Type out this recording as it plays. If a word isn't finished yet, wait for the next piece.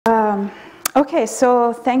Okay,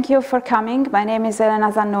 so thank you for coming. My name is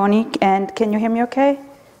Elena Zannoni, and can you hear me okay?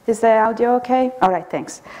 Is the audio okay? All right,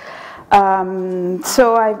 thanks.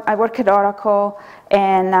 So I work at Oracle,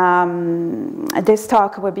 and this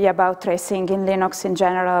talk will be about tracing in Linux in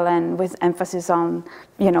general, and with emphasis on,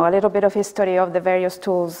 a little bit of history of the various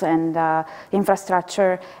tools and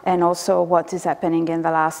infrastructure, and also what is happening in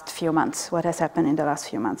the last few months, what has happened in the last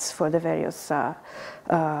few months for the various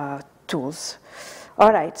tools.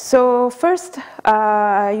 All right, so first,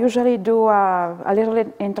 I usually do a little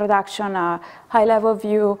introduction, a high-level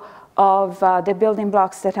view of the building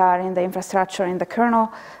blocks that are in the infrastructure in the kernel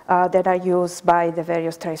that are used by the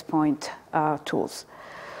various tracepoint tools.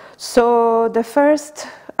 So the first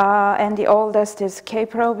and the oldest is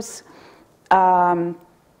kprobes,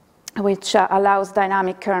 which allows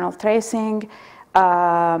dynamic kernel tracing.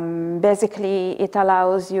 Basically, it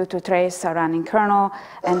allows you to trace a running kernel,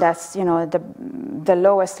 and that's the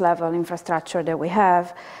lowest level infrastructure that we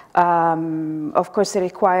have. Of course, it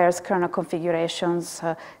requires kernel configurations,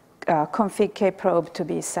 config kprobe to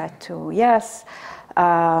be set to yes.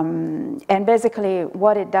 And basically,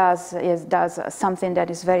 what it does is something that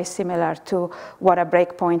is very similar to what a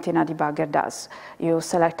breakpoint in a debugger does. You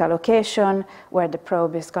select a location where the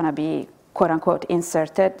probe is going to be quote-unquote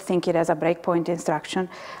inserted, think it as a breakpoint instruction.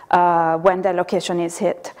 When the location is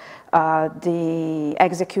hit, the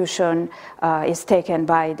execution is taken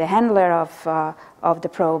by the handler of the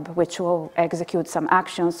probe, which will execute some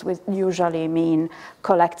actions, which usually mean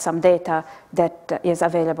collect some data that is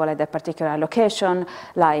available at that particular location,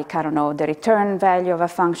 like, I don't know, the return value of a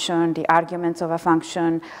function, the arguments of a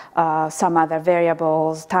function, some other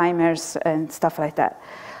variables, timers, and stuff like that.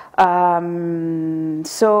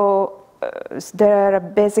 There are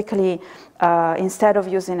basically, instead of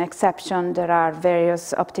using exception, there are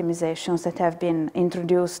various optimizations that have been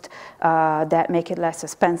introduced that make it less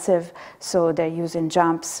expensive. So they're using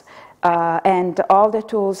jumps. And all the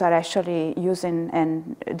tools are actually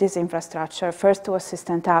using this infrastructure, first to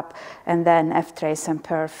assistant app, and then ftrace and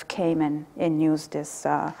perf came and used this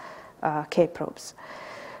kprobes.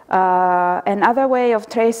 Another way of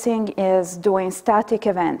tracing is doing static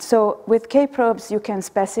events. So with kprobes, you can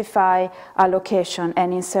specify a location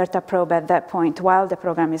and insert a probe at that point while the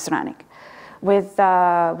program is running. With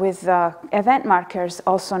event markers,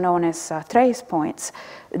 also known as trace points,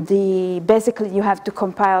 basically you have to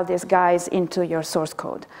compile these guys into your source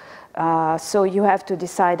code. So you have to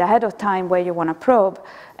decide ahead of time where you want to probe,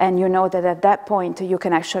 and you know that at that point you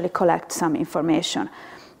can actually collect some information.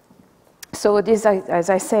 So these, as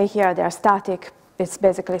I say here, they are static. It's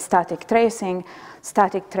basically static tracing,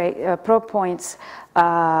 static probe points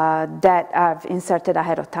that are inserted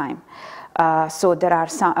ahead of time. So there are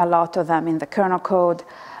a lot of them in the kernel code.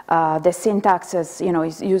 The syntax is,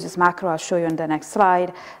 uses macro. I'll show you in the next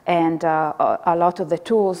slide. And a lot of the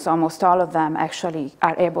tools, almost all of them, actually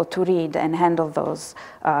are able to read and handle those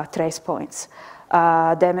trace points.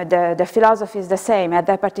 The philosophy is the same. At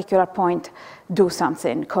that particular point, do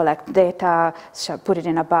something, collect data, put it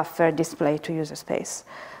in a buffer, display to user space.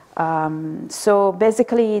 So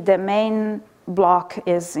basically, the main block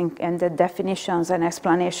is, and the definitions and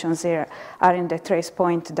explanations here are in the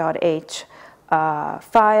tracepoint.h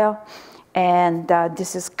file. And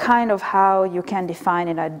this is kind of how you can define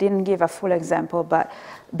it. I didn't give a full example, but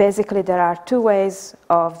basically there are two ways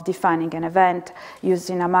of defining an event,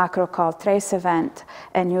 using a macro called trace event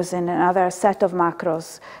and using another set of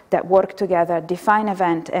macros that work together, define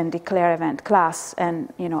event and declare event class,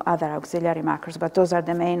 and other auxiliary macros, but those are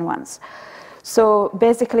the main ones. So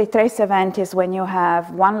basically trace event is when you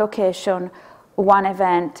have one location, one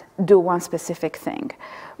event, do one specific thing.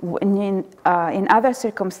 In other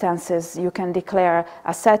circumstances, you can declare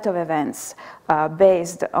a set of events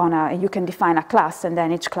based on you can define a class, and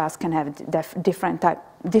then each class can have different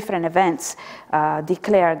events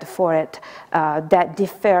declared for it that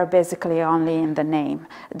differ basically only in the name.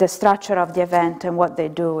 The structure of the event and what they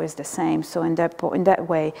do is the same. So in that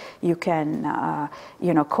way, you can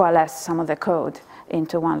coalesce some of the code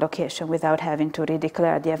into one location without having to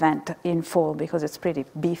redeclare the event in full, because it's pretty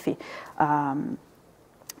beefy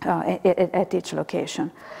at each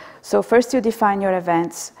location. So first you define your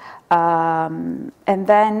events, and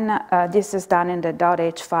then this is done in the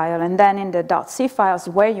 .h file, and then in the .c files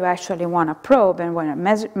where you actually want to probe and want to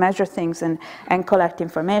measure things and collect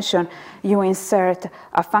information, you insert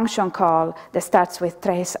a function call that starts with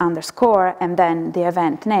trace underscore and then the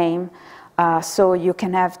event name. So you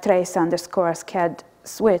can have trace underscore sched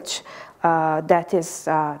switch, that is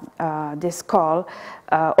this call,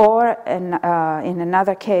 or in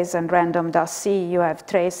another case in random.c you have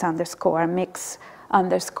trace underscore mix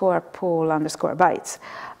underscore pool underscore bytes.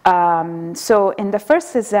 So in the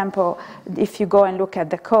first example, if you go and look at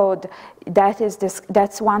the code,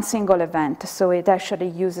 that's one single event. So it actually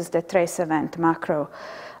uses the trace event macro.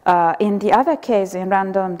 In the other case, in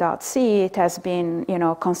random.c, it has been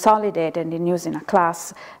consolidated in using a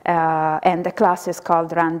class, and the class is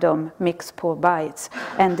called random mix pool bytes,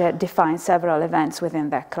 and that defines several events within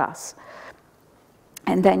that class.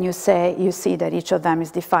 And then you see that each of them is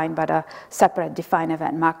defined by a separate define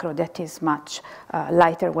event macro that is much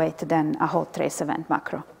lighter weight than a whole trace event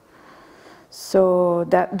macro. So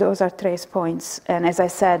those are trace points. And as I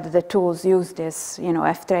said, the tools use this.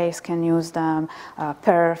 ftrace can use them,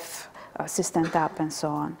 perf, systemtap, and so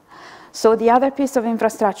on. So the other piece of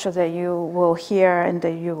infrastructure that you will hear and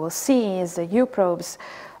that you will see is the uprobes.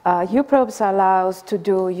 Uprobes allows to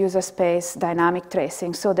do user space dynamic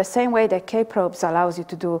tracing. So the same way that kprobes allows you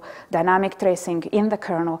to do dynamic tracing in the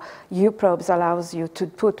kernel, uprobes allows you to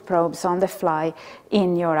put probes on the fly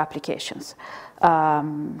in your applications.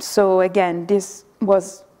 So again, this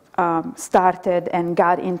was started and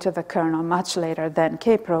got into the kernel much later than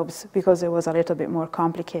kprobes because it was a little bit more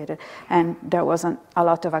complicated and there wasn't a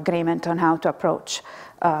lot of agreement on how to approach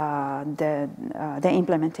the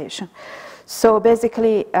implementation. So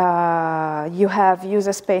basically, you have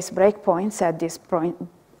user space breakpoints at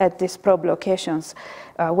these probe locations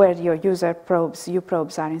where your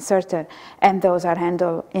uprobes are inserted, and those are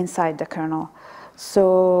handled inside the kernel.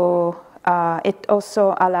 So it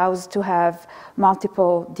also allows to have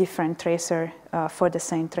multiple different tracer for the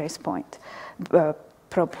same trace point,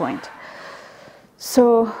 probe point.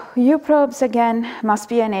 So uprobes, again, must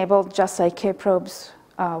be enabled just like kprobes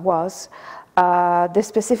was. The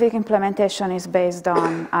specific implementation is based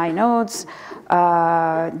on inodes.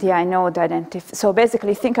 The inode identifier. So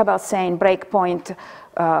basically, think about saying breakpoint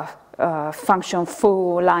function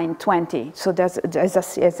foo line 20. So there's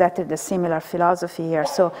exactly the similar philosophy here.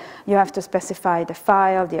 So you have to specify the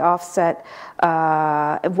file, the offset,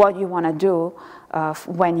 what you want to do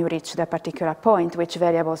when you reach the particular point, which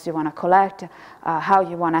variables you want to collect, how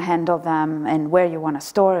you want to handle them, and where you want to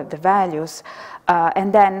store the values.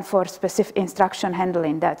 And then for specific instruction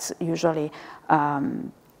handling, that's usually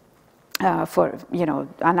for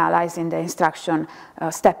analyzing the instruction,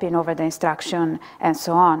 stepping over the instruction, and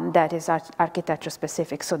so on. That is architecture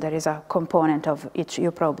specific. So there is a component of each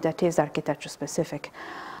uprobe that is architecture specific.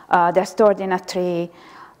 They're stored in a tree.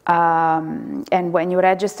 And when you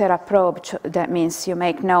register a probe, that means you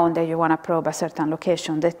make known that you want to probe a certain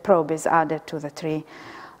location. That probe is added to the tree.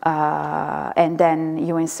 And then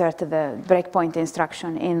you insert the breakpoint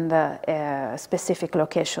instruction in the specific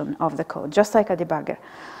location of the code, just like a debugger.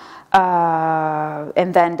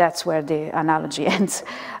 And then that's where the analogy ends.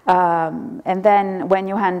 And then when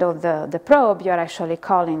you handle the probe, you're actually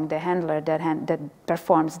calling the handler that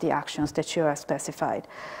performs the actions that you have specified.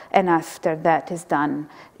 And after that is done,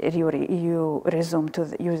 you resume to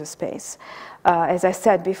the user space. As I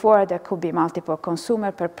said before, there could be multiple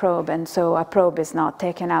consumers per probe, and so a probe is not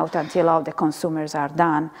taken out until all the consumers are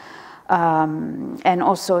done. And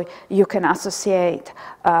also, you can associate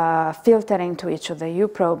filtering to each of the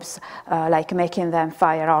uprobes, like making them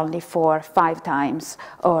fire only 4 or 5 times,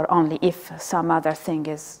 or only if some other thing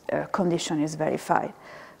condition is verified.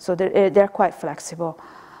 So they're quite flexible.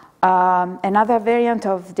 Another variant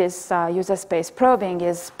of this user space probing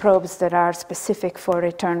is probes that are specific for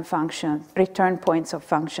return points of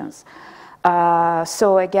functions.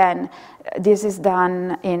 So again, this is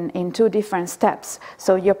done in 2 different steps.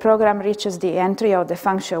 So your program reaches the entry of the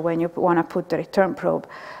function when you want to put the return probe.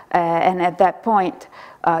 And at that point,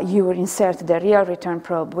 you insert the real return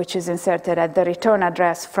probe, which is inserted at the return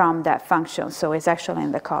address from that function. So it's actually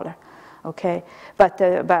in the caller. Okay, but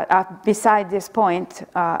beside this point,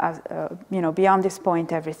 beyond this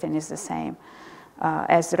point, everything is the same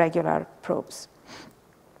as regular probes.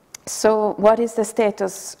 So what is the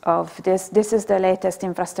status of this? This is the latest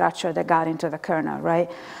infrastructure that got into the kernel, right?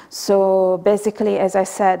 So basically, as I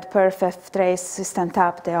said, perf, ftrace,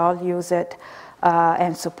 systemtap, they all use it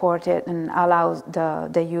and support it and allow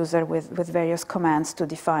the user with various commands to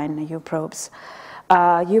define uprobes.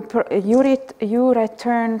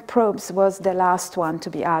 ureturn probes was the last one to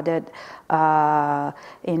be added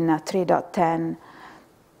in 3.10.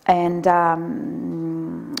 And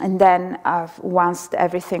then once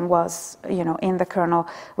everything was, in the kernel,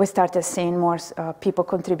 we started seeing more people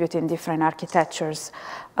contributing different architectures.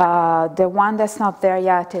 The one that's not there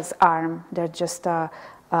yet is ARM. They're just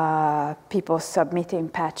people submitting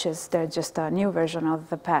patches. They're just a new version of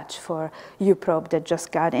the patch for uprobe that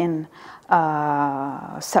just got in,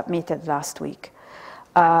 submitted last week.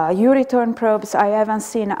 U-return probes, I haven't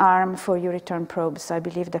seen ARM for U-return probes. I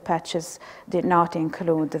believe the patches did not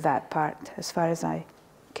include that part, as far as I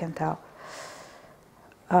can tell.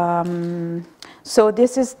 So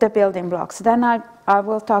this is the building blocks. Then I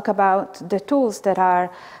will talk about the tools that are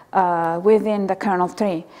within the kernel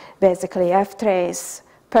tree, basically ftrace,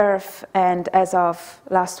 perf, and as of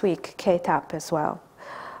last week, KTAP as well.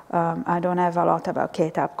 I don't have a lot about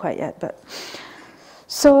KTAP quite yet, but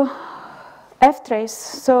so ftrace.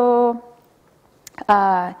 So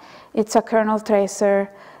it's a kernel tracer.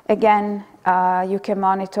 Again, you can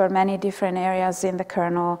monitor many different areas in the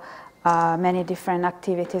kernel, many different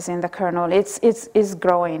activities in the kernel. It's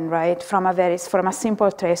growing, right? From a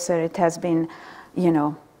simple tracer, it has been, you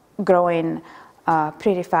know, growing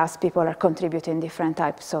pretty fast. People are contributing different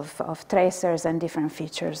types of tracers and different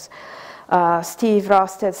features. Steve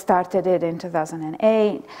Rosted started it in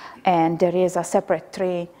 2008, and there is a separate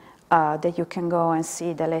tree that you can go and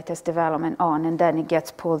see the latest development on, and then it gets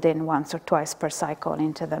pulled in once or twice per cycle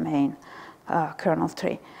into the main kernel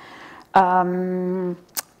tree.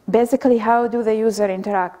 Basically, how do the user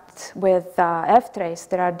interact with ftrace?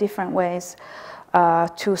 There are different ways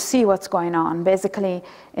to see what's going on. Basically,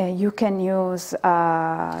 you can use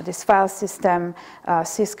this file system,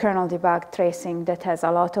 syskernel debug tracing, that has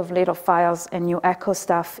a lot of little files, and you echo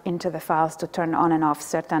stuff into the files to turn on and off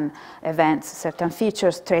certain events, certain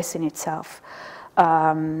features, tracing itself.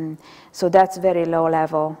 So that's very low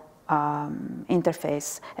level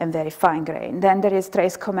interface and very fine-grained. Then there is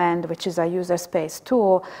trace command, which is a user space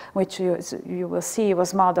tool, which you will see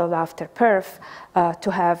was modeled after perf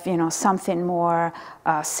to have, you know, something more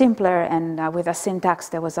simpler and with a syntax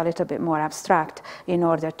that was a little bit more abstract in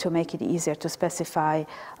order to make it easier to specify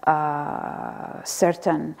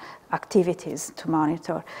certain activities to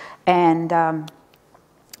monitor. And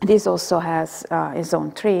this also has its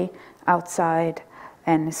own tree outside,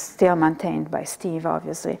 and is still maintained by Steve,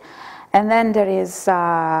 obviously. And then there is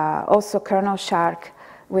also Kernel Shark,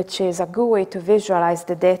 which is a GUI to visualize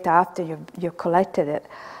the data after you collected it,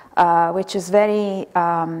 which is very,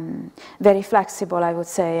 very flexible, I would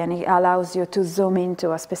say, and it allows you to zoom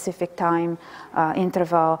into a specific time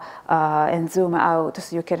interval and zoom out,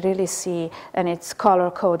 so you can really see, and it's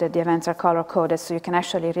color-coded, the events are color-coded, so you can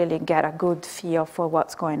actually really get a good feel for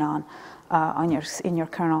what's going on in your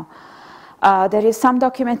kernel. There is some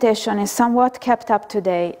documentation, is somewhat kept up to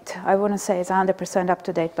date. I wouldn't say it's 100% up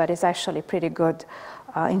to date, but it's actually pretty good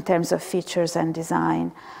in terms of features and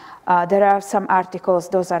design. There are some articles,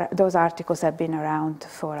 those articles have been around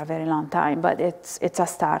for a very long time, but it's a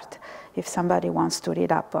start if somebody wants to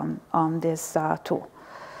read up on this tool.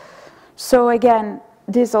 So again,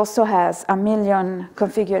 this also has 1 million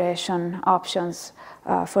configuration options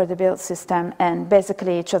for the build system, and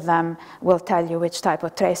basically each of them will tell you which type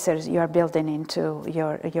of tracers you are building into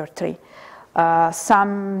your tree.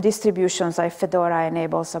 Some distributions like Fedora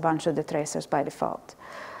enables a bunch of the tracers by default.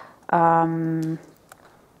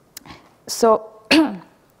 So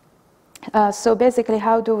basically,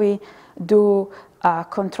 how do we do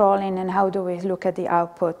controlling, and how do we look at the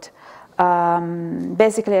output?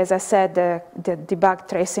 Basically, as I said, the debug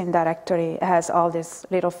tracing directory has all these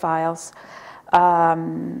little files.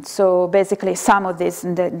 So basically, some of these,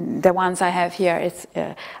 the ones I have here,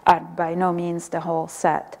 are by no means the whole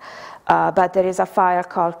set. But there is a file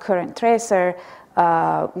called current tracer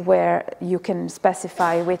where you can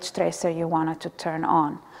specify which tracer you wanted to turn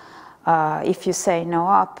on. If you say no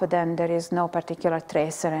up, then there is no particular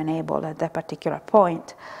tracer enabled at that particular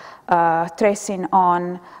point. Tracing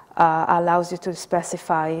on allows you to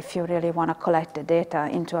specify if you really want to collect the data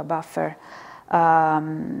into a buffer.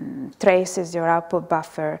 Trace is your output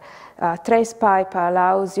buffer. Trace pipe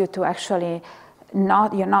allows you to actually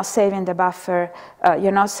you're not saving the buffer,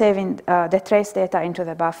 you're not saving the trace data into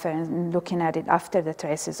the buffer and looking at it after the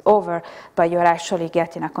trace is over, but you're actually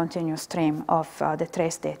getting a continuous stream of the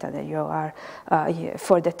trace data that you are,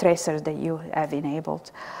 for the tracers that you have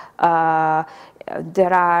enabled.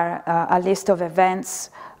 There are a list of events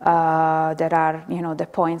that are, the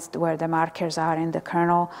points where the markers are in the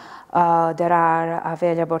kernel. There are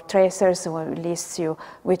available tracers, so it lists you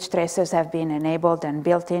which tracers have been enabled and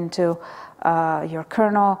built into your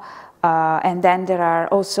kernel. And then there are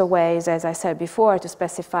also ways, as I said before, to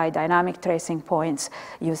specify dynamic tracing points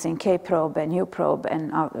using kprobe and uprobe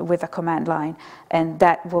and with a command line, and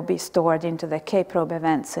that will be stored into the kprobe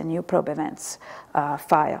events and uprobe events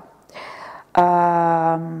file.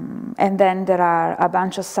 And then there are a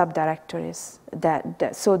bunch of subdirectories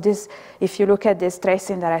so this, if you look at this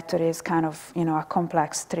tracing directory, is kind of a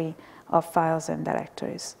complex tree of files and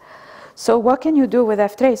directories. So what can you do with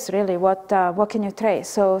ftrace, really? What can you trace?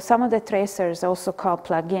 So some of the tracers also called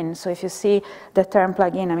plugin. So if you see the term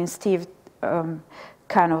plugin, I mean, Steve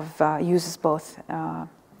kind of uses both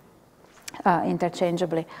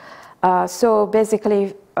interchangeably. So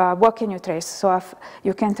basically, what can you trace? So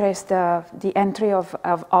you can trace the entry of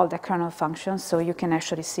all the kernel functions, so you can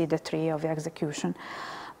actually see the tree of execution.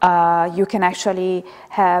 You can actually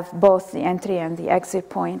have both the entry and the exit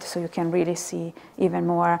point, so you can really see even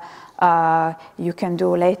more. You can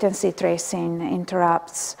do latency tracing,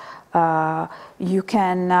 interrupts. You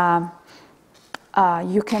can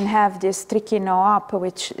have this tricky no-op,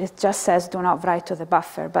 which it just says do not write to the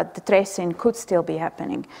buffer, but the tracing could still be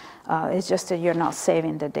happening. It's just that you're not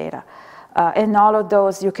saving the data. And all of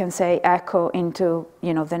those you can say echo into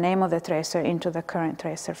the name of the tracer into the current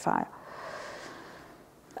tracer file.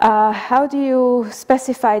 How do you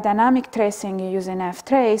specify dynamic tracing using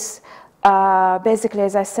ftrace? Basically,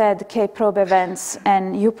 as I said, kprobe events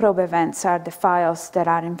and uprobe events are the files that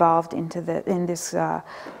are involved in this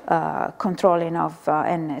controlling of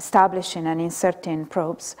and establishing and inserting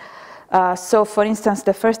probes. So, for instance,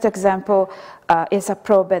 the first example is a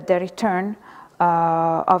probe at the return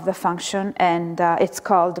of the function, and it's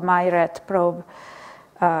called myret probe.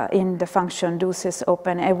 In the function do sys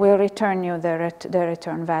open, it will return you the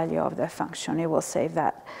return value of the function. It will save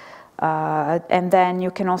that. And then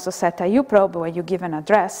you can also set a uprobe where you give an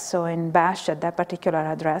address. So in bash, at that particular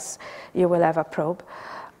address, you will have a probe.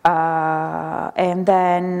 And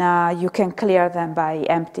then you can clear them by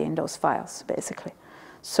emptying those files, basically.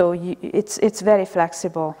 So it's very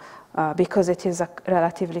flexible because it is a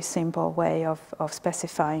relatively simple way of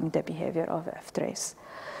specifying the behavior of ftrace.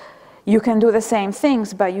 You can do the same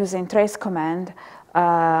things by using trace command,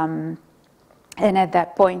 and at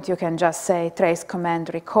that point you can just say trace command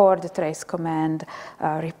record, trace command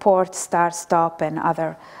report, start, stop, and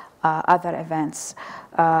other events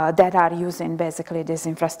that are using basically this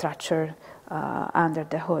infrastructure under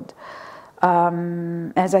the hood.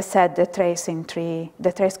 As I said, the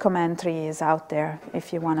trace command tree is out there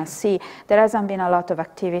if you want to see. There hasn't been a lot of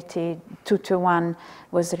activity. 2.2.1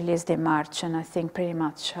 was released in March, and I think pretty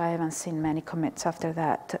much I haven't seen many commits after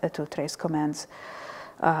that to trace commands,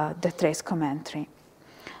 the trace command tree.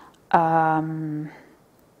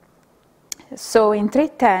 So in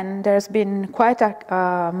 3.10, there's been quite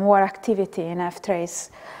more activity in ftrace.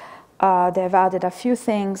 They've added a few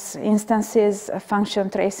things, instances, function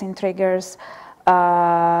tracing triggers,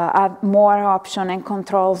 add more option and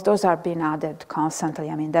controls. Those are being added constantly.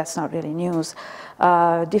 I mean, that's not really news.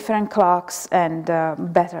 Different clocks and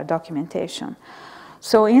better documentation.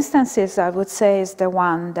 So instances, I would say, is the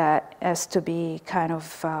one that has to be kind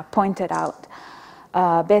of pointed out.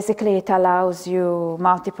 Basically, it allows you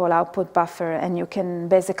multiple output buffer, and you can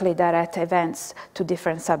basically direct events to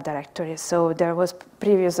different subdirectories. So there was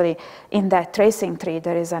previously in that tracing tree,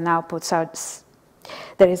 there is an output,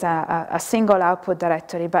 there is a single output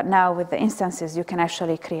directory, but now with the instances, you can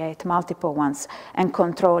actually create multiple ones and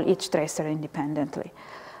control each tracer independently.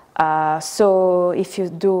 So if you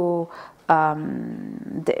do,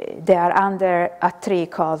 they are under a tree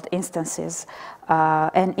called instances.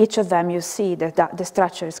 And each of them, you see that the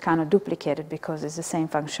structure is kind of duplicated because it's the same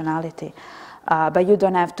functionality. But you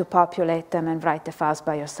don't have to populate them and write the files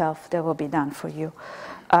by yourself. They will be done for you.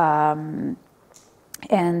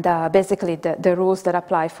 Basically, the rules that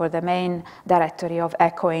apply for the main directory of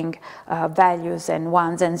echoing values and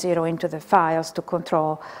ones and zero into the files to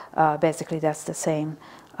control, basically that's the same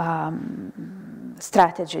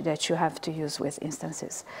strategy that you have to use with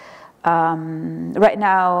instances. Right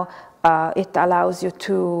now, it allows you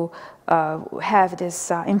to have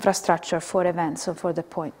this infrastructure for events, so for the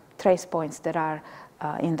trace points that are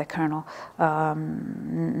in the kernel.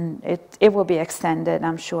 It will be extended,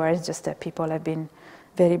 I'm sure. It's just that people have been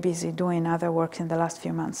very busy doing other work in the last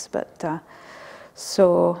few months. But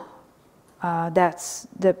that's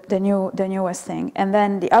the newest thing. And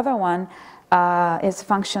then the other one is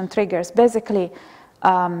function triggers. Basically,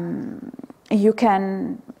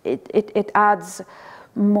 it adds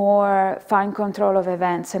more fine control of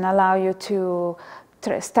events and allow you to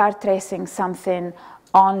start tracing something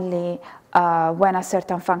only when a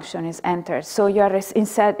certain function is entered. So you are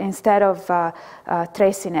instead of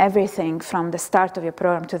tracing everything from the start of your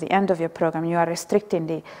program to the end of your program, you are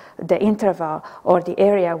restricting the interval or the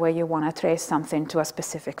area where you want to trace something to a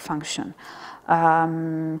specific function.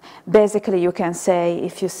 Basically, you can say,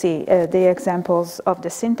 if you see the examples of the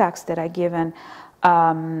syntax that I've given,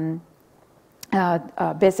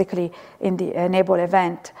 basically in the enable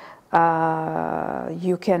event,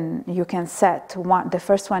 you can set one. The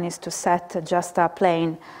first one is to set just a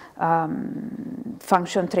plain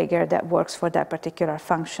function trigger that works for that particular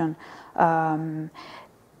function.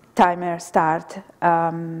 Timer start,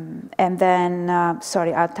 and then,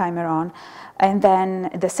 add timer on. And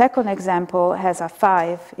then the second example has a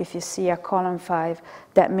 5. If you see a column 5,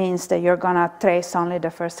 that means that you're going to trace only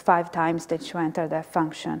the first 5 times that you enter that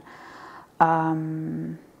function.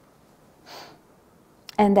 And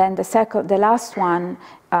then the last one,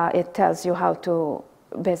 it tells you how to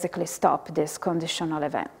basically stop this conditional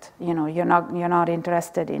event. You know, you're not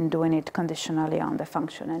interested in doing it conditionally on the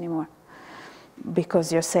function anymore,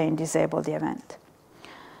 because you're saying disable the event.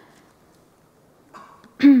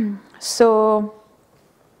 So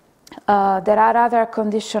there are other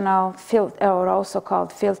conditional or also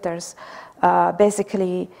called filters.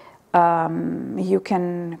 Basically, you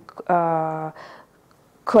can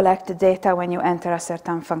collect the data when you enter a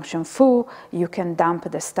certain function foo. You can dump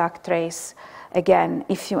the stack trace. Again,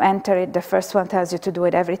 if you enter it, the first one tells you to do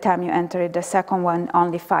it every time you enter it. The second one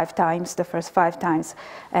only 5 times, the first 5 times.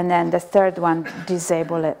 And then the third one,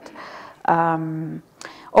 disable it.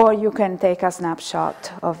 Or you can take a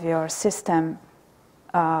snapshot of your system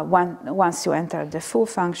once you enter the foo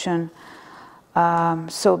function.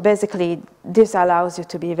 So basically, this allows you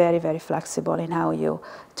to be very, very flexible in how you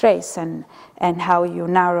trace and how you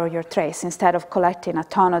narrow your trace. Instead of collecting a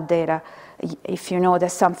ton of data, if you know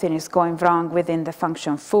that something is going wrong within the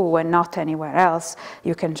function foo and not anywhere else,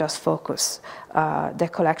 you can just focus the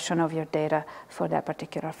collection of your data for that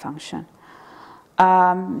particular function.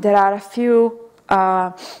 There are a few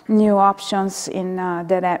new options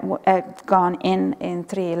that have gone in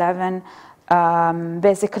 3.11.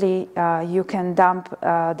 Basically, you can dump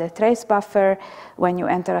the trace buffer when you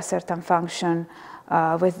enter a certain function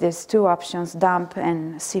with these 2 options, dump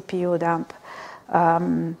and CPU dump.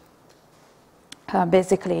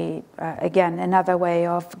 Basically, again, another way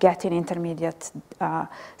of getting intermediate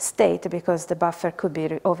state, because the buffer could be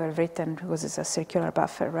overwritten because it's a circular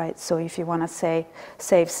buffer, right? So if you want to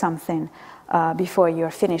save something before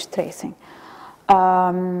you're finished tracing.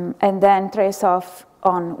 And then trace off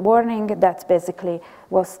on warning, that basically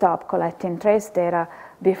will stop collecting trace data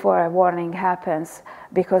before a warning happens,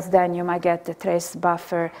 because then you might get the trace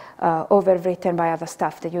buffer overwritten by other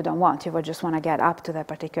stuff that you don't want. You would just want to get up to that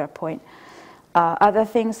particular point. Other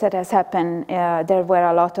things that has happened, there were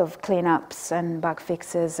a lot of cleanups and bug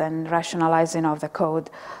fixes and rationalizing of the code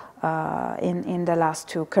in the last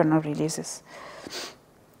 2 kernel releases.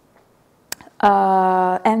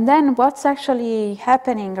 And then what's actually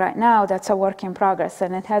happening right now, that's a work in progress,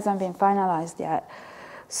 and it hasn't been finalized yet.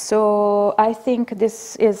 So I think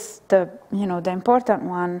this is the important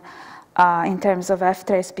one in terms of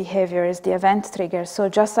ftrace behavior is the event trigger. So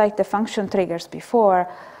just like the function triggers before,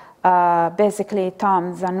 basically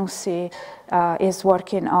Tom Zannoni is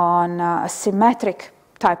working on a symmetric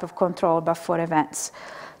type of control but for events.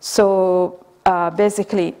 So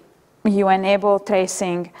basically you enable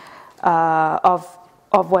tracing of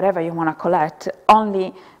whatever you want to collect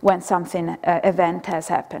only when something event has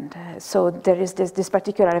happened. So there is this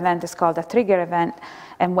particular event is called a trigger event,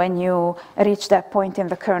 and when you reach that point in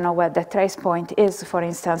the kernel where the trace point is, for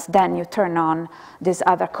instance, then you turn on this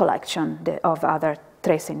other collection of other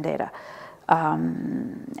tracing data,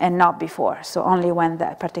 and not before. So only when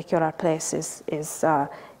that particular place is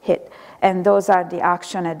hit. And those are the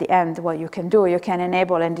action at the end. What you can do, you can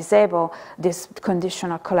enable and disable this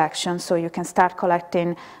conditional collection. So you can start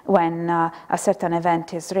collecting when a certain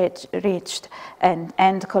event is reached, and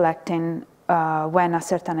end collecting when a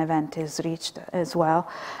certain event is reached as well.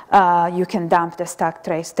 You can dump the stack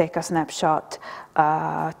trace, take a snapshot,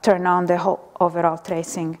 turn on the whole overall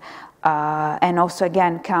tracing, and also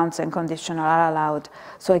again counts and conditional are allowed.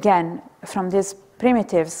 So again, from these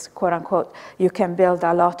primitives, quote unquote, you can build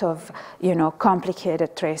a lot of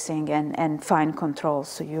complicated tracing and fine controls.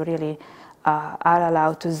 So you really are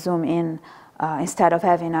allowed to zoom in instead of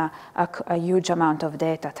having a huge amount of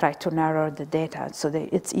data, try to narrow the data so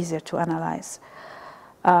that it's easier to analyze.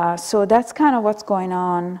 So that's kind of what's going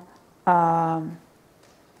on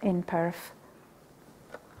in perf.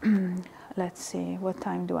 Let's see, what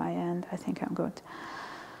time do I end? I think I'm good.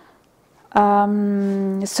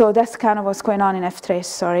 So that's kind of what's going on in ftrace,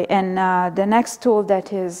 sorry. And the next tool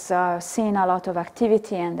that is seeing a lot of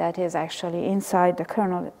activity and that is actually inside the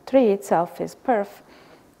kernel tree itself is perf.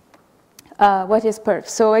 What is perf?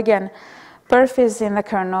 So again, perf is in the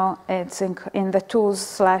kernel. It's in the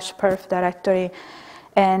tools/perf directory.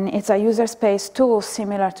 And it's a user space tool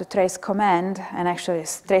similar to trace command. And actually,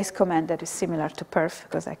 it's trace command that is similar to perf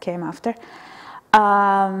because that came after.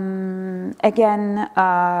 Again,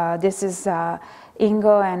 this is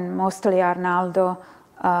Ingo and mostly Arnaldo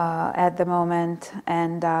at the moment,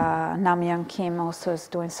 and Namyoung Kim also is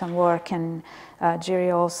doing some work, and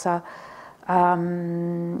Jiri also,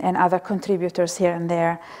 and other contributors here and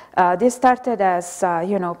there. This started as,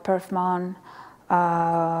 you know, perfmon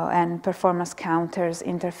and performance counters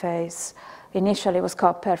interface. Initially it was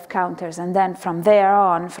called perf counters, and then from there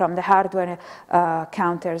on, from the hardware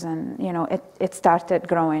counters, and you know, it started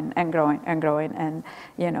growing and growing and growing, and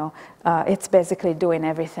you know, it's basically doing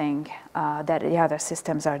everything that the other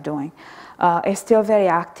systems are doing. It's still very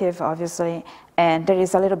active, obviously, and there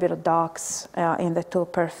is a little bit of docs in the tool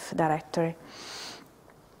perf directory.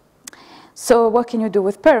 So what can you do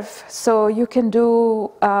with perf? So you can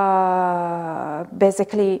do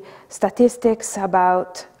basically statistics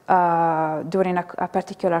about during a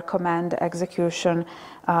particular command execution.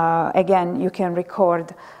 Again, you can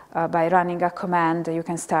record by running a command. You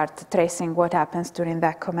can start tracing what happens during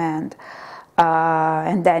that command.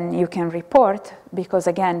 And then you can report, because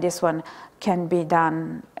again, this one can be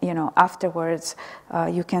done, you know, afterwards.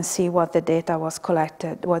 You can see what the data was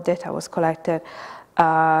collected, what data was collected.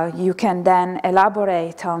 You can then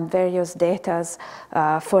elaborate on various datas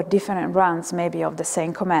for different runs, maybe of the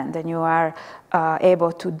same command, and you are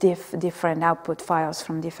able to different output files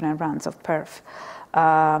from different runs of perf.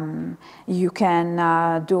 You can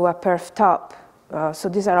do a perf top. So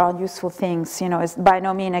these are all useful things. You know, it's by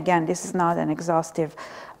no means, again, this is not an exhaustive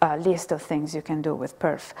list of things you can do with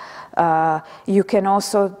perf. You can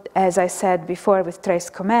also, as I said before, with trace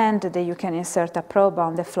command, that you can insert a probe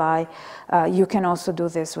on the fly. You can also do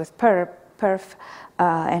this with perf,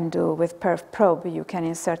 and do with perf probe. You can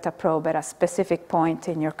insert a probe at a specific point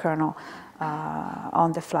in your kernel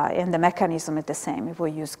on the fly, and the mechanism is the same if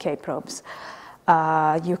we use K-probes.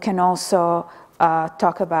 You can also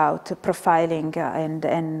talk about profiling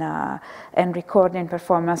and recording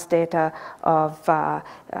performance data of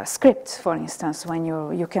scripts, for instance, when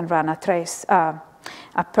you can run a trace, a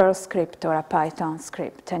Perl script or a Python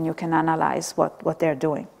script, and you can analyze what they're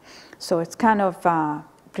doing. So it's kind of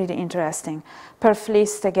pretty interesting.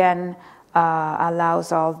 Perflist, again,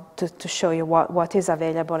 allows all to show you what is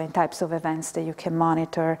available in types of events that you can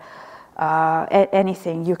monitor.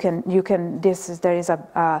 Anything there is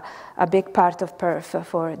a big part of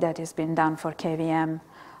perf that has been done for KVM,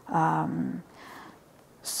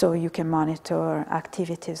 so you can monitor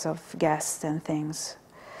activities of guests and things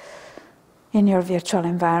in your virtual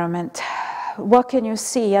environment. What can you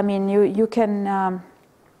see? I mean, you can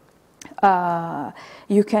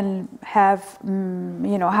have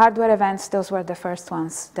you know, hardware events. Those were the first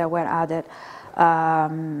ones that were added.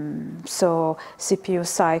 So CPU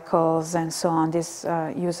cycles and so on. This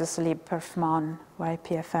uses libperfmon,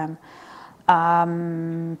 YPFM.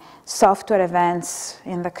 Software events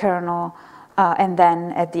in the kernel, and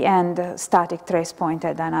then at the end, static trace point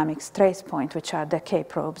and dynamic trace point, which are the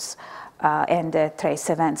K-probes, and the trace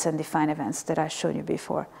events and define events that I showed you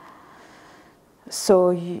before.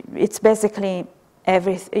 So it's basically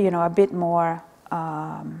everything, you know, a bit more.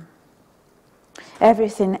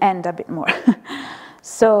 Everything and a bit more.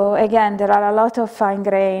 So again, there are a lot of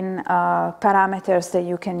fine-grained parameters that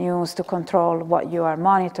you can use to control what you are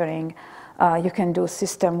monitoring. You can do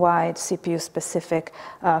system-wide, CPU-specific,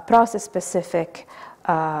 process-specific,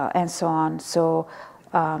 and so on. So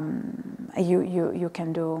you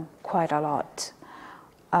can do quite a lot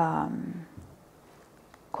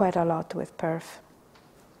with perf.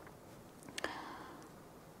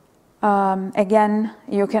 Again,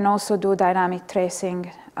 you can also do dynamic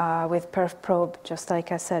tracing with perf probe, just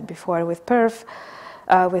like I said before with perf,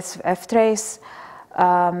 with ftrace.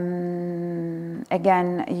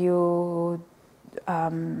 Again, you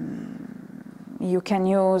can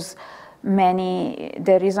use many.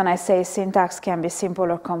 The reason I say syntax can be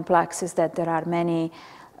simple or complex is that there are many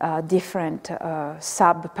different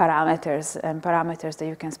sub-parameters and parameters that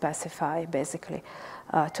you can specify, basically.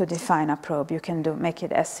 To define a probe. You can make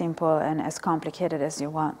it as simple and as complicated as you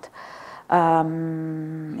want.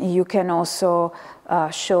 You can also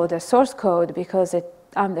show the source code because it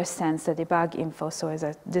understands the debug info. So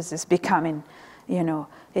this is becoming, you know,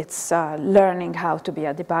 it's learning how to be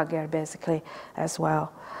a debugger basically as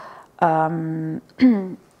well. And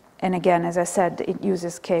again, as I said, it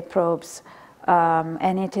uses K-probes,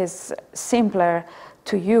 and it is simpler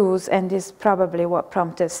to use, and this is probably what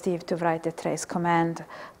prompted Steve to write the trace command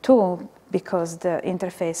tool, because the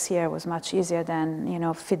interface here was much easier than, you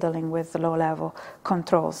know, fiddling with low-level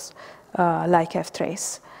controls like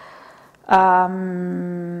ftrace.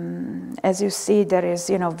 As you see, there is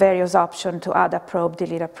various options to add a probe,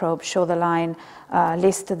 delete a probe, show the line,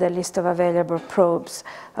 list the list of available probes,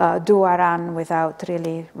 do a run without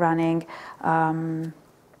really running.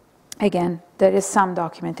 Again, there is some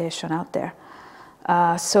documentation out there.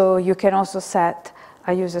 So you can also set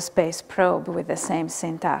a user space probe with the same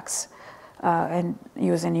syntax and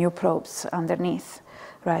using new probes underneath,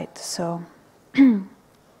 right? So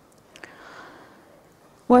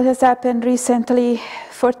what has happened recently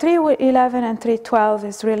for 3.11 and 3.12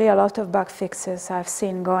 is really a lot of bug fixes. I've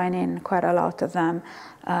seen going in quite a lot of them,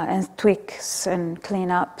 and tweaks and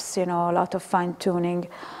cleanups, a lot of fine tuning,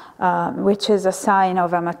 which is a sign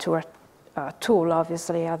of a mature tool,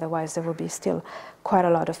 obviously, otherwise there will be still quite a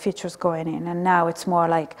lot of features going in. And now it's more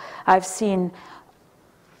like I've seen,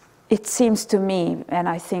 it seems to me, and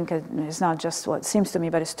I think it's not just what seems to me,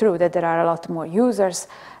 but it's true, that there are a lot more users,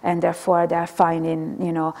 and therefore they're finding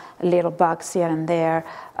little bugs here and there,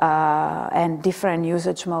 and different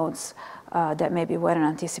usage modes that maybe weren't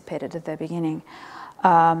anticipated at the beginning.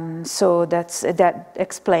 So that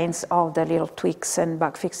explains all the little tweaks and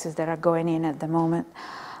bug fixes that are going in at the moment.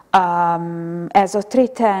 As of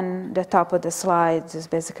 3.10, the top of the slides is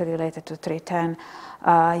basically related to 3.10.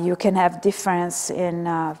 You can have difference in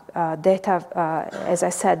data. As I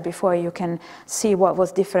said before, you can see what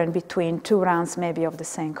was different between two runs maybe of the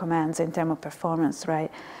same commands in terms of performance,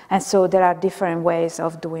 right? And so there are different ways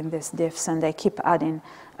of doing these diffs, and they keep adding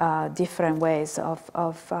different ways of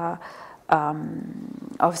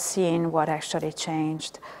seeing what actually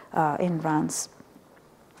changed in runs.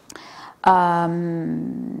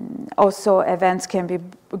 Also, events can be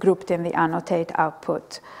grouped in the annotate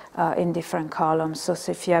output in different columns. So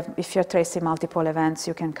if you're tracing multiple events,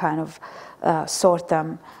 you can kind of sort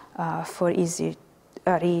them for easy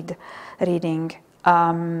reading.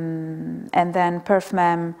 And then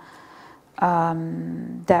perfmem,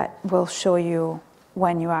 that will show you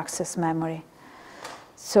when you access memory.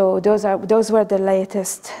 So those were the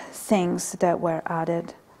latest things that were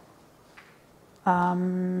added.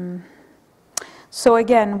 So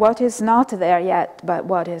again, what is not there yet, but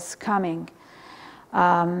what is coming?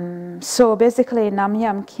 So basically,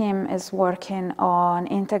 Namyam Kim is working on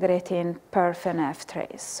integrating perf and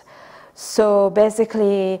ftrace. So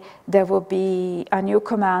basically, there will be a new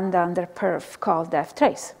command under perf called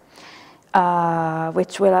ftrace,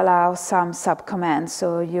 which will allow some subcommands.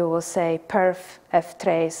 So you will say perf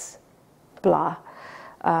ftrace blah.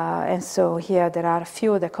 And so here there are a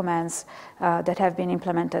few of the commands that have been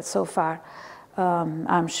implemented so far.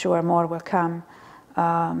 I'm sure more will come.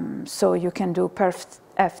 So you can do perf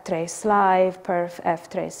ftrace live, perf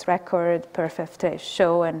ftrace record, perf ftrace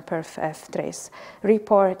show, and perf ftrace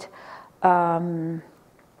report.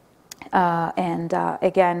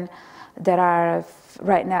 Again, there are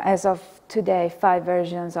right now, as of today, 5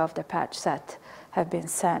 versions of the patch set have been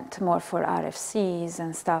sent, more for RFCs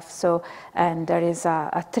and stuff. So, and there is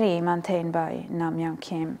a tree maintained by Namyam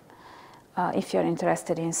Kim, if you're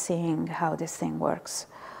interested in seeing how this thing works.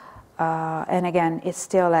 And again, it's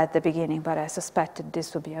still at the beginning, but I suspected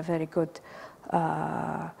this would be a very good,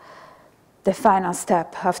 the final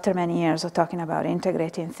step after many years of talking about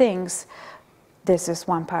integrating things. This is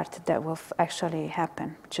one part that will actually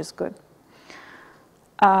happen, which is good.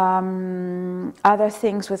 Other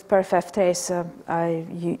things with perf ftrace,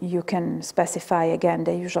 you can specify again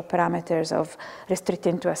the usual parameters of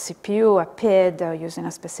restricting to a CPU, a PID, or using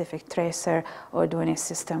a specific tracer, or doing it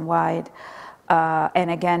system-wide.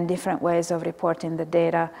 And again, different ways of reporting the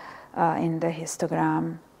data in the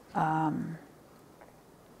histogram.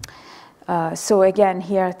 So again,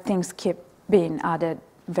 here things keep being added,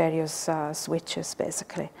 various switches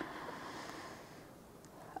basically.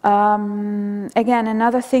 Again,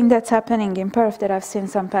 another thing that's happening in perf that I've seen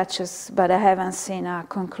some patches, but I haven't seen a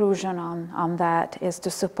conclusion on that, is to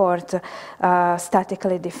support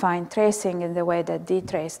statically defined tracing in the way that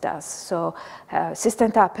dtrace does. So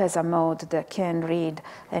SystemTap has a mode that can read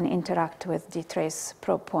and interact with dtrace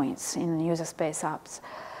probe points in user space apps.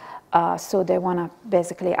 So they want to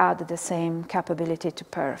basically add the same capability to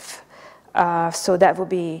perf. So that would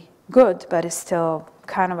be good, but it's still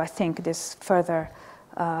kind of, I think, this further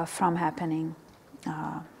from happening.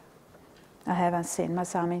 I haven't seen.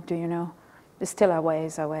 Masami, do you know? It's still a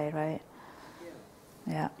ways away, right?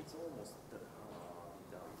 Yeah. It's almost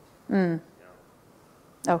done.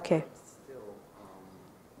 Yeah. Okay. It's still,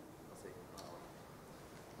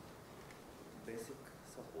 basic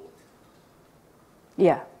support.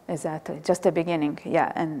 Yeah, exactly. Just the beginning.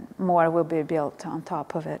 Yeah, and more will be built on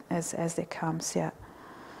top of it as it comes. Yeah.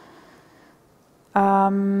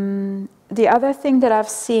 The other thing that I've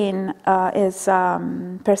seen is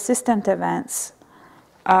persistent events.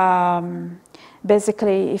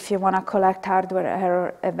 Basically, if you want to collect hardware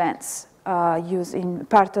error events, using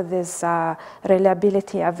part of this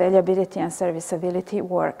reliability, availability, and serviceability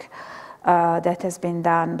work that has been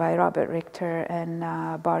done by Robert Richter and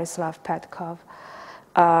Borislav Petkov.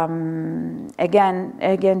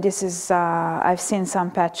 Again, this is, I've seen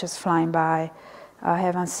some patches flying by. I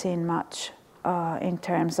haven't seen much in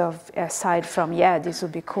terms of, aside from, yeah, this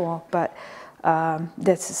would be cool, but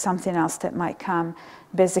that's something else that might come.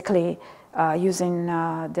 Basically, using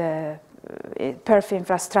the perf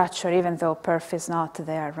infrastructure, even though perf is not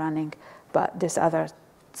there running, but this other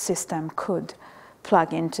system could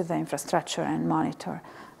plug into the infrastructure and monitor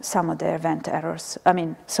some of the event errors,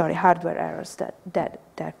 hardware errors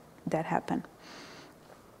that happen.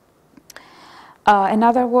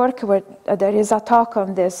 Another work where there is a talk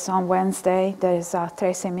on this on Wednesday. There is a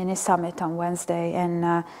Tracing Mini Summit on Wednesday,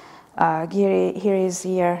 and Giri is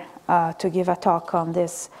here to give a talk on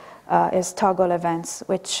this, is toggle events,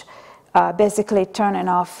 which basically turning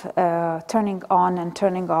on and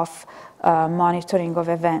turning off monitoring of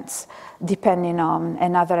events depending on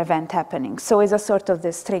another event happening. So it's a sort of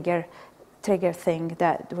this trigger thing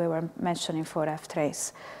that we were mentioning for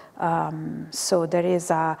ftrace. So there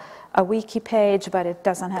is a wiki page, but it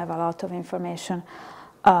doesn't have a lot of information.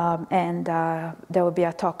 And there will be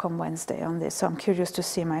a talk on Wednesday on this. So I'm curious to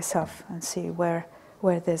see myself and see where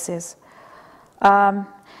this is.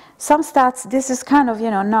 Some stats, this is kind of,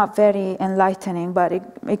 not very enlightening, but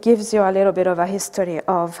it gives you a little bit of a history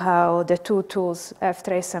of how the two tools,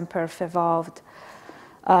 ftrace and perf, evolved.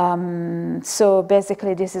 So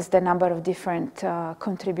basically, this is the number of different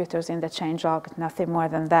contributors in the changelog, nothing more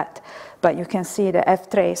than that. But you can see the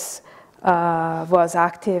ftrace was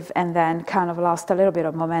active and then kind of lost a little bit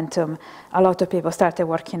of momentum. A lot of people started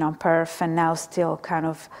working on perf, and now still kind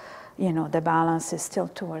of, the balance is still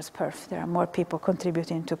towards perf. There are more people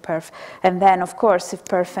contributing to perf. And then, of course, if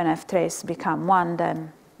perf and ftrace become one,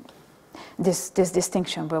 then this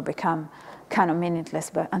distinction will become kind of meaningless.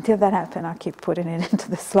 But until that happens, I'll keep putting it into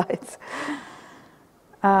the slides.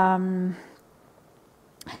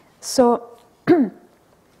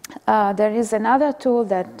 There is another tool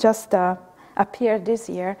that just appeared this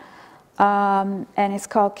year, and it's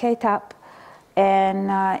called KTAP. And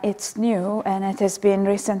it's new, and it has been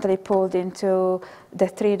recently pulled into the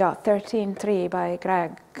 3.13.3 by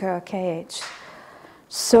Greg KH.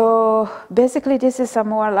 So basically, this is a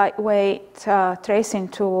more lightweight tracing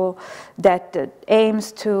tool that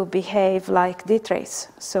aims to behave like dtrace.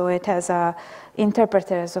 So it has an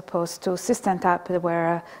interpreter as opposed to systemtap,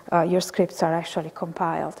 where your scripts are actually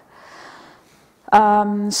compiled.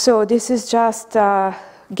 So this is just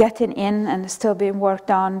getting in and still being worked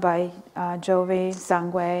on by Jovi,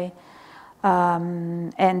 Zhangwei,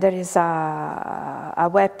 and there is a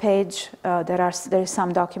web page. There is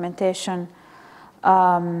some documentation,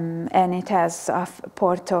 and it has a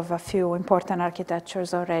port of a few important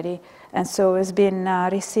architectures already, and so it's been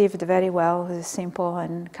received very well. It's simple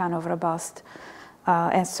and kind of robust,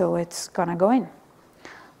 and so it's gonna go in.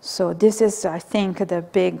 So this is, I think, the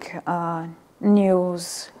big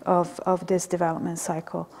news of this development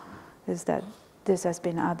cycle, is that this has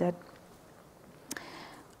been added.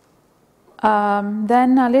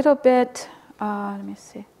 Then a little bit, let me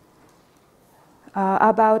see,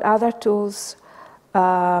 about other tools,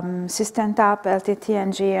 systemtap,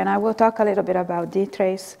 LTTNG, and I will talk a little bit about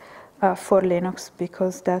dtrace for Linux,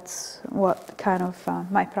 because that's what kind of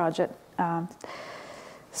my project.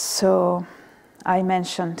 So I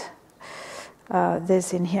mentioned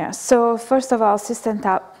this in here. So first of all,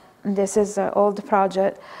 systemtap, this is an old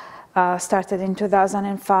project, started in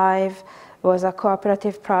 2005, was a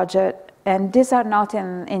cooperative project, and these are not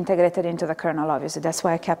integrated into the kernel, obviously. That's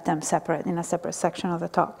why I kept them separate in a separate section of the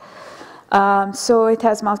talk. So it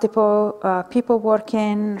has multiple people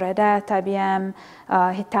working, Red Hat, IBM,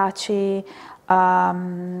 Hitachi,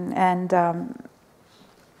 and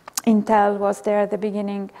Intel was there at the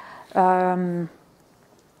beginning.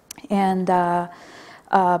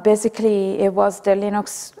 Basically, it was the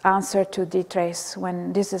Linux answer to dtrace,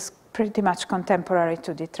 when this is pretty much contemporary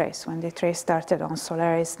to dtrace. When dtrace started on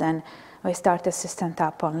Solaris, then we started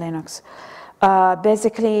systemtap on Linux.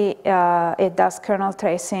 Basically, it does kernel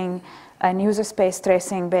tracing and user space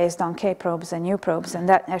tracing based on K-probes and U-probes, and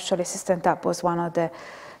that actually systemtap was one of the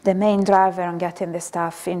main driver on getting this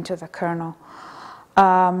stuff into the kernel.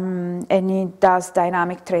 And it does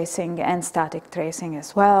dynamic tracing and static tracing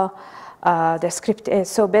as well. The script is,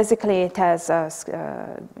 so basically it has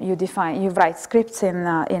you write scripts in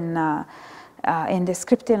in the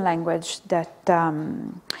scripting language that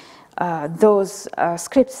those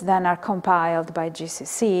scripts then are compiled by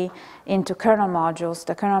GCC into kernel modules.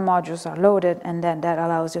 The kernel modules are loaded, and then that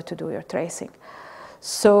allows you to do your tracing.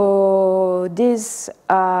 So this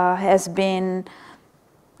has been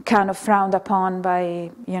kind of frowned upon by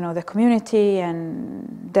the community, and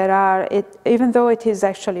there are even though it is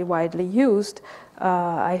actually widely used.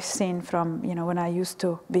 I've seen from when I used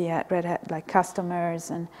to be at Red Hat, like customers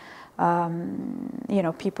and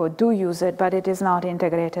people do use it, but it is not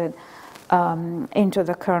integrated into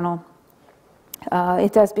the kernel.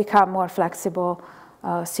 It has become more flexible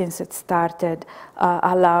since it started,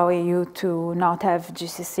 allowing you to not have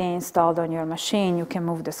GCC installed on your machine. You can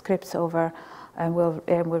move the scripts over, and we'll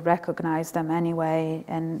recognize them anyway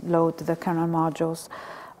and load the kernel modules.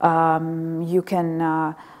 You can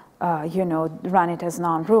run it as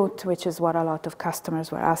non-root, which is what a lot of customers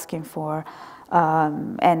were asking for.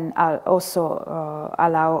 And also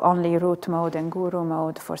allow only root mode and guru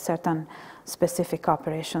mode for certain specific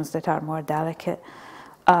operations that are more delicate.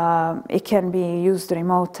 It can be used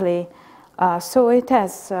remotely, so it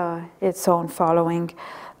has its own following.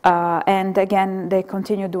 And again, they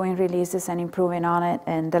continue doing releases and improving on it,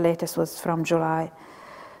 and the latest was from July.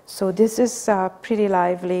 So this is a pretty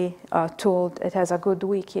lively tool. It has a good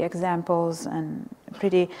wiki examples and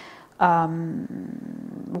pretty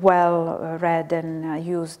well read and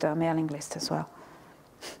used mailing list as well.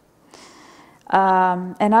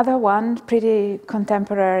 Another one, pretty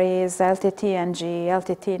contemporary, is LTT-NG,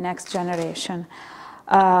 LTT Next Generation.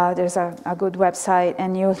 There's a good website,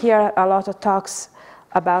 and you'll hear a lot of talks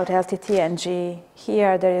about LTT-NG.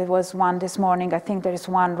 Here, there was one this morning. I think there is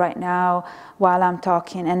one right now while I'm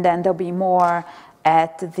talking, and then there'll be more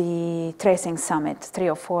at the Tracing Summit, 3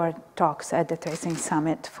 or 4 talks at the Tracing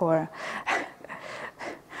Summit for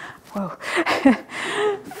about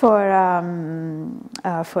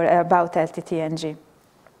LTT-NG.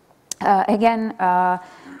 Again,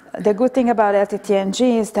 the good thing about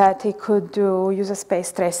LTT-NG is that it could do user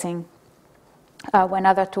space tracing when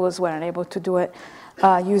other tools weren't able to do it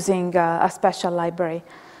using a special library.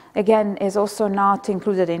 Again, is also not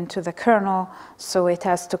included into the kernel, so it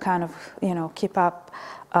has to kind of keep up,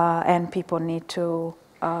 and people need to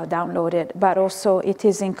download it. But also, it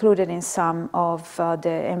is included in some of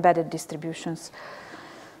the embedded distributions.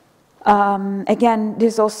 Again,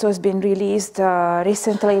 this also has been released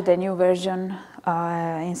recently, the new version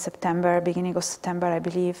in September, beginning of September, I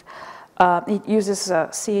believe. It uses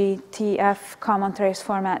CTF common trace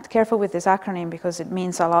format. Careful with this acronym because it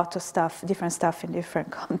means a lot of stuff, different stuff in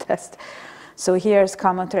different contexts. So here's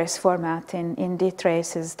common trace format. In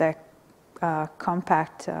dtrace is the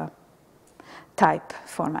compact type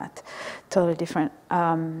format, totally different,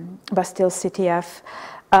 but still CTF.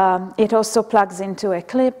 It also plugs into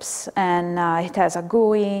Eclipse, and it has a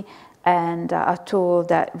GUI and a tool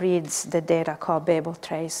that reads the data called Babel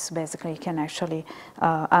Trace. Basically, you can actually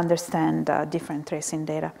understand different tracing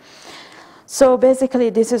data. So basically,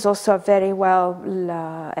 this is also a very well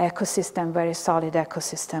ecosystem, very solid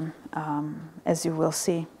ecosystem, as you will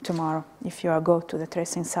see tomorrow if you go to the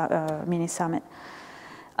Tracing Mini Summit.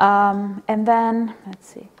 And then, let's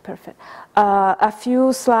see, perfect. A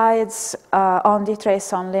few slides on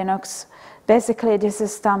dtrace on Linux. Basically, this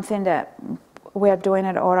is something that we're doing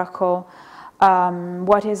at Oracle.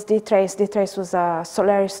 What is dtrace? Dtrace was a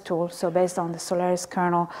Solaris tool, so based on the Solaris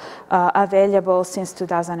kernel, available since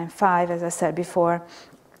 2005, as I said before.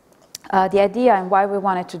 The idea and why we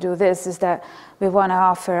wanted to do this is that we want to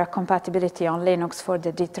offer a compatibility on Linux for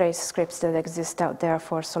the dtrace scripts that exist out there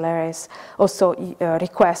for Solaris. Also,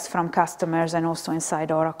 requests from customers and also inside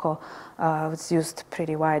Oracle was used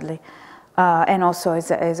pretty widely. And also,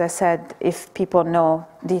 as I said, if people know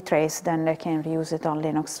dtrace, then they can reuse it on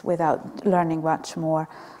Linux without learning much more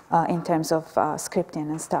in terms of scripting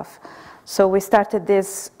and stuff. So we started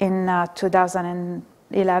this in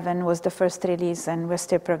 2011 was the first release, and we're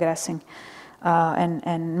still progressing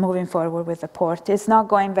and moving forward with the port. It's not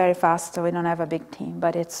going very fast, so we don't have a big team,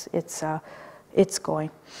 but it's going.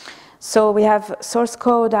 So we have source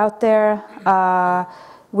code out there.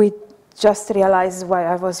 We just realized while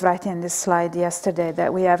I was writing this slide yesterday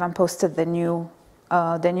that we haven't posted the new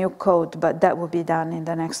code, but that will be done in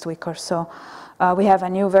the next week or so. We have a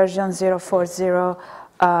new version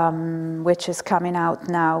 0.40, which is coming out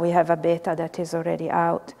now. We have a beta that is already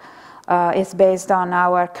out. It's based on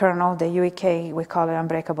our kernel, the UEK, we call it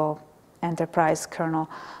Unbreakable Enterprise kernel,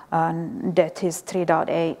 that is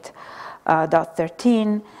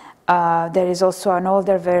 3.8.13. There is also an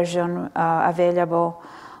older version available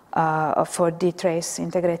for dtrace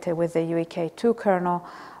integrated with the UEK2 kernel.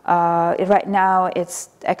 Right now, it's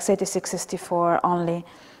x86-64 only.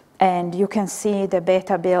 And you can see the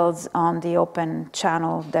beta builds on the open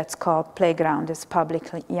channel that's called Playground. It's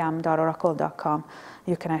publicly yam.oracle.com.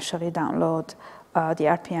 You can actually download the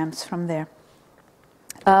RPMs from there.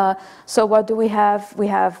 So what do we have? We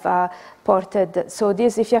have ported, so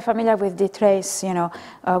this, if you're familiar with dtrace, you know,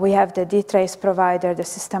 we have the dtrace provider, the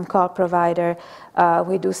system call provider.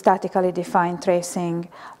 We do statically defined tracing.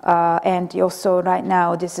 And also right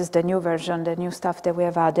now, this is the new version, the new stuff that we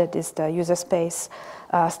have added is the user space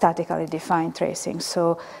statically defined tracing.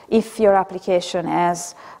 So if your application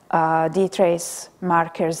has dtrace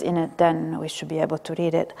markers in it, then we should be able to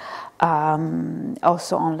read it,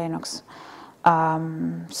 also on Linux.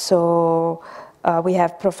 We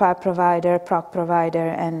have profile provider, proc provider,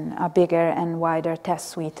 and a bigger and wider test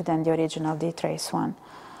suite than the original dtrace one,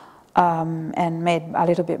 and made a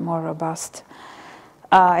little bit more robust.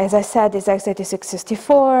 As I said, it's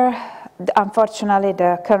x86-64. Unfortunately,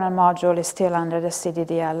 the kernel module is still under the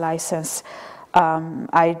CDDL license.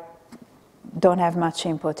 I don't have much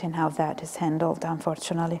input in how that is handled,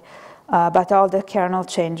 unfortunately. But all the kernel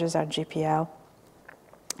changes are GPL.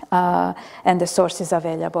 And the source is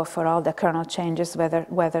available for all the kernel changes, whether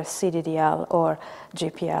CDDL or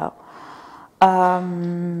GPL.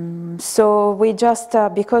 So we just,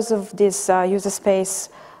 because of this user space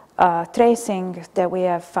tracing that we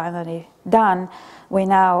have finally done, we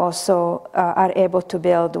now also are able to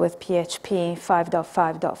build with PHP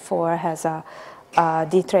 5.5.4 has a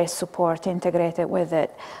dtrace support integrated with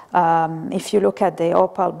it. If you look at the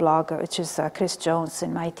Opal blog, which is Chris Jones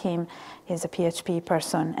in my team, he's a PHP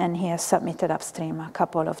person, and he has submitted upstream a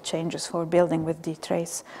couple of changes for building with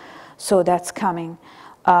dtrace. So that's coming.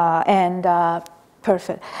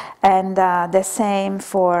 Perfect. And the same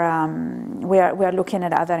for, we are looking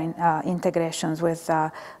at other integrations with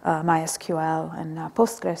MySQL, and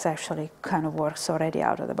Postgres actually kind of works already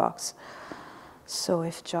out of the box. So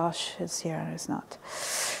if Josh is here, is not.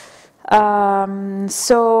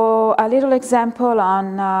 So a little example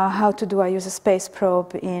on how to do a user space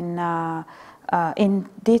probe in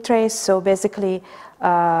dtrace. So basically,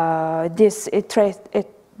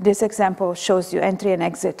 this example shows you entry and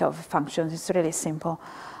exit of functions. It's really simple.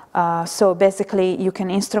 So basically, you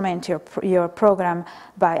can instrument your program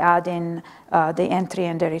by adding the entry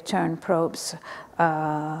and the return probes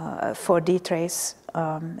for dtrace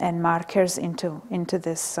and markers into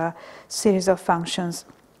this series of functions.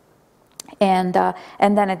 And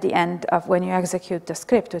then at the end of when you execute the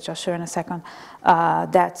script, which I'll show in a second,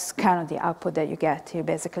 that's kind of the output that you get. You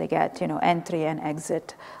basically get, you know, entry and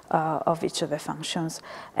exit of each of the functions.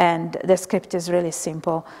 And the script is really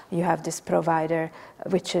simple. You have this provider,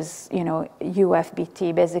 which is, you know,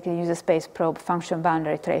 UFBT, basically user space probe function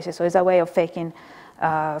boundary traces. So it's a way of faking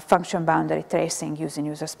function boundary tracing using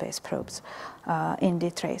user space probes in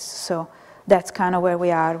dtrace. So that's kind of where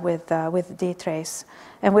we are with dtrace.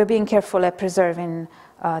 And we're being careful at preserving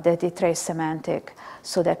the dtrace semantic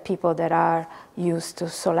so that people that are used to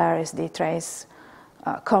Solaris dtrace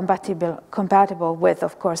compatible with,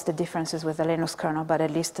 of course, the differences with the Linux kernel, but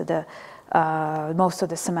at least the most of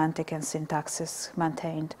the semantic and syntax is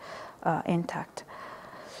maintained intact.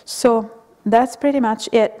 So that's pretty much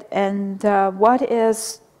it. And I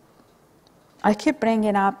keep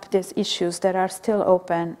bringing up these issues that are still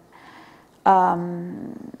open.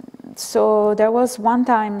 So there was one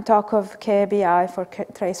time talk of KBI for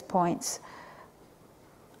trace points.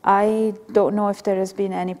 I don't know if there has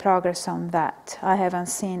been any progress on that. I haven't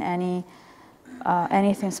seen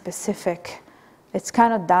anything specific. It's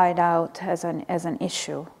kind of died out as an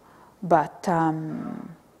issue, but. So I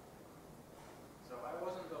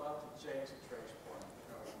wasn't allowed to change the trace point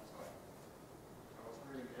at one time. I was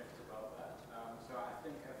really miffed about that. So I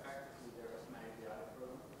think effectively there was maybe a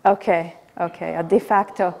problem. Okay, a de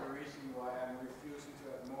facto. The reason why I'm refusing to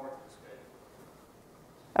add more to the state.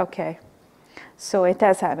 Okay, so it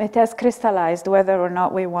has crystallized whether or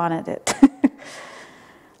not we wanted it.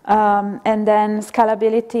 And then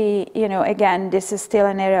scalability, you know, again, this is still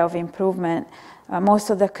an area of improvement. Most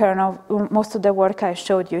of the work I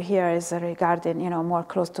showed you here is regarding, you know, more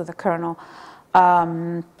close to the kernel.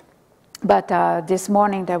 But this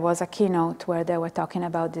morning there was a keynote where they were talking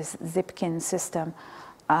about this Zipkin system.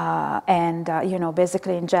 You know,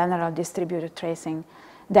 basically in general distributed tracing,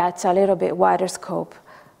 that's a little bit wider scope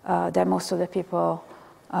than most of the people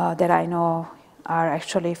that I know are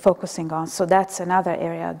actually focusing on. So that's another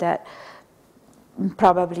area that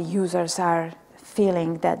probably users are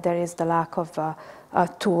feeling that there is the lack of a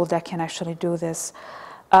tool that can actually do this.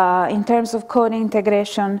 In terms of code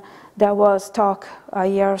integration, there was talk a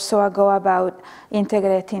year or so ago about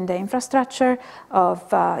integrating the infrastructure of,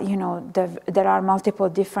 there are multiple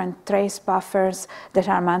different trace buffers that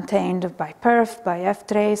are maintained by perf, by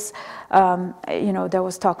ftrace. There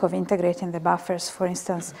was talk of integrating the buffers, for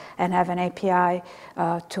instance, and have an API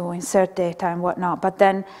to insert data and whatnot. But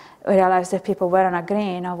then we realized that people weren't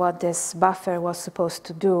agreeing on what this buffer was supposed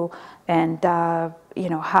to do and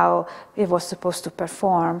how it was supposed to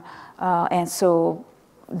perform, and so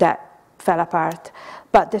that fell apart.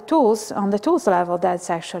 But the tools, on the tools level, that's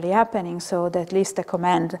actually happening, so that at least the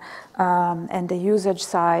command and the usage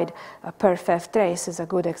side, perf ftrace is a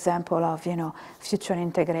good example of future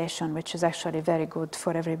integration, which is actually very good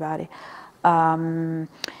for everybody.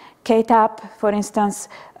 KTAP, for instance,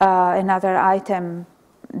 another item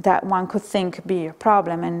that one could think be a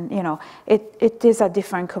problem, and it is a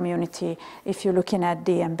different community. If you're looking at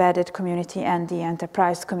the embedded community and the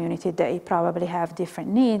enterprise community, they probably have different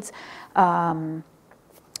needs, and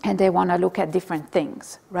they want to look at different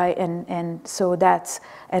things, right? And so that's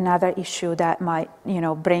another issue that might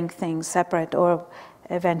bring things separate or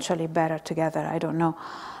eventually better together. I don't know.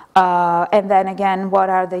 And then again, what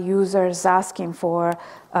are the users asking for?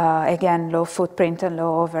 Again, low footprint and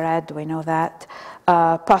low overhead, we know that.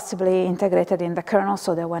 Possibly integrated in the kernel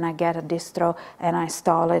so that when I get a distro and I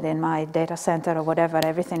install it in my data center or whatever,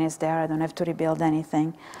 everything is there, I don't have to rebuild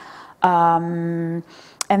anything. And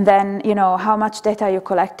then, how much data are you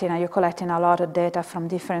collecting? Are you collecting a lot of data from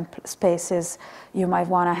different spaces? You might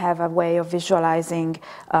want to have a way of visualizing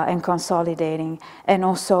and consolidating, and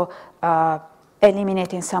also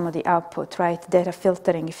eliminating some of the output, right? Data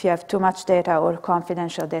filtering, if you have too much data or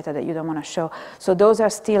confidential data that you don't want to show. So those are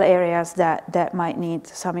still areas that might need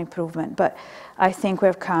some improvement. But I think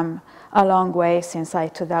we've come a long way since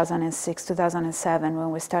like 2006, 2007, when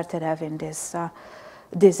we started having this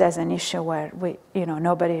as an issue where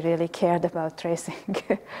nobody really cared about tracing.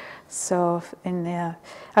 So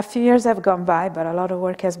a few years have gone by, but a lot of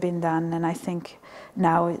work has been done, and I think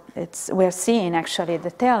now we're seeing actually the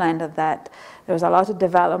tail end of that. There's a lot of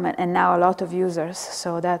development and now a lot of users,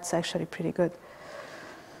 so that's actually pretty good.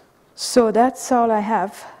 So that's all I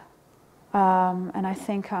have, and I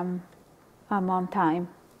think I'm on time.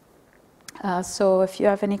 So if you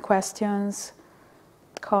have any questions,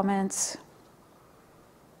 comments.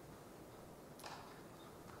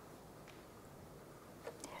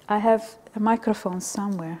 I have a microphone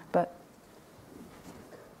somewhere, but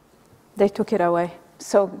they took it away.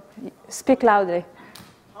 So speak loudly.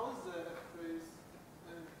 How is the ftrace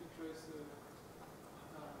and ptrace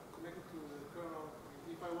connected to the kernel?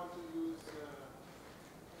 If I want to use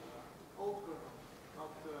old kernel,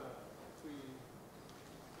 not the tree.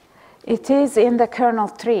 It is in the kernel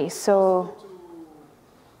tree, so. To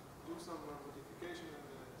do some modification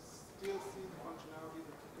and still see the functionality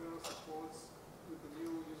that the kernel supports with the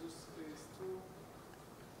new user space too.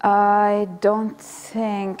 I don't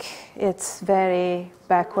think it's very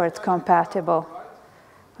backwards compatible.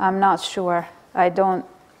 I'm not sure. I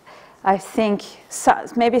think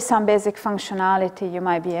maybe some basic functionality you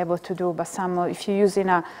might be able to do, but if you're using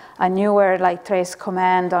a newer like trace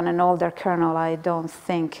command on an older kernel, I don't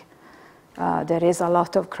think there is a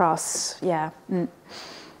lot of cross, yeah.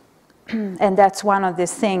 And that's one of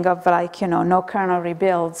these things of like, no kernel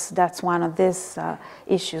rebuilds. That's one of these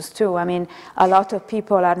issues too. I mean, a lot of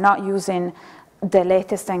people are not using the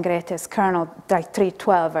latest and greatest kernel, like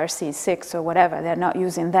 3.12 or C6 or whatever. They're not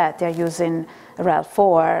using that. They're using RHEL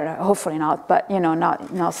 4, hopefully not, but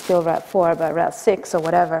not still RHEL 4, but RHEL 6 or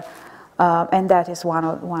whatever. And that is one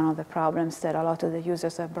of the problems that a lot of the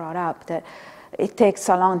users have brought up, that it takes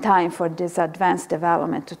a long time for this advanced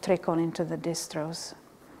development to trickle into the distros.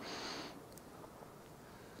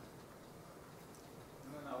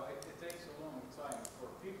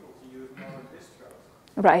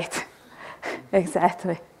 Right,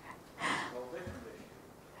 exactly.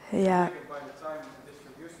 Yeah. By the time the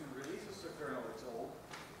distribution releases the kernel, it's old.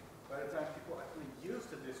 By the time people actually use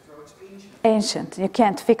the distro, it's ancient. Ancient. You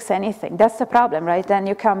can't fix anything. That's the problem, right? Then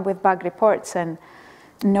you come with bug reports and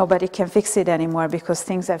nobody can fix it anymore because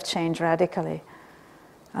things have changed radically.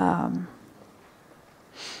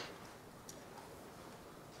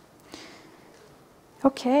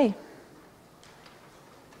 Okay.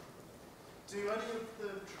 Do any of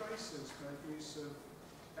the tracers make use of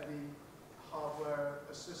any hardware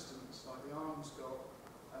assistance, like the ARM's got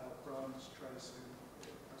branch tracing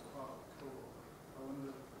as part of the core? I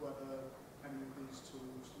wonder whether any of these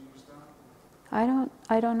tools use that.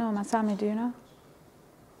 I don't know. Masami, do you know?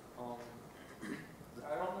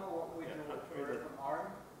 I don't know what we do with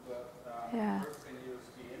ARM, but Yeah. first they use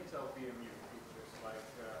the Intel VMU features like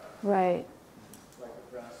Right. like a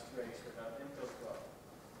branch trace without input flow.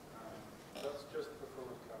 That's just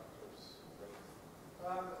performance characters.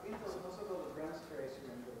 Intel also got a branch tracer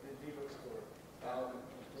in the debug store.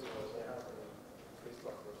 So they have trace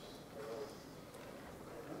buffers.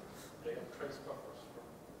 They have trace buffers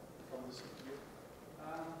from the CPU.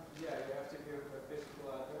 Yeah, you have to give a physical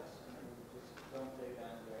address, and then you just dump data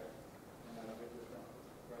in there, and then it just dump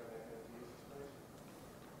right back at the user space.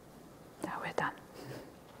 Now we're done.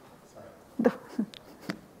 Sorry.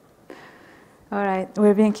 All right,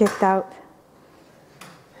 we're being kicked out.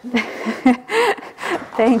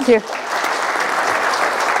 Thank you.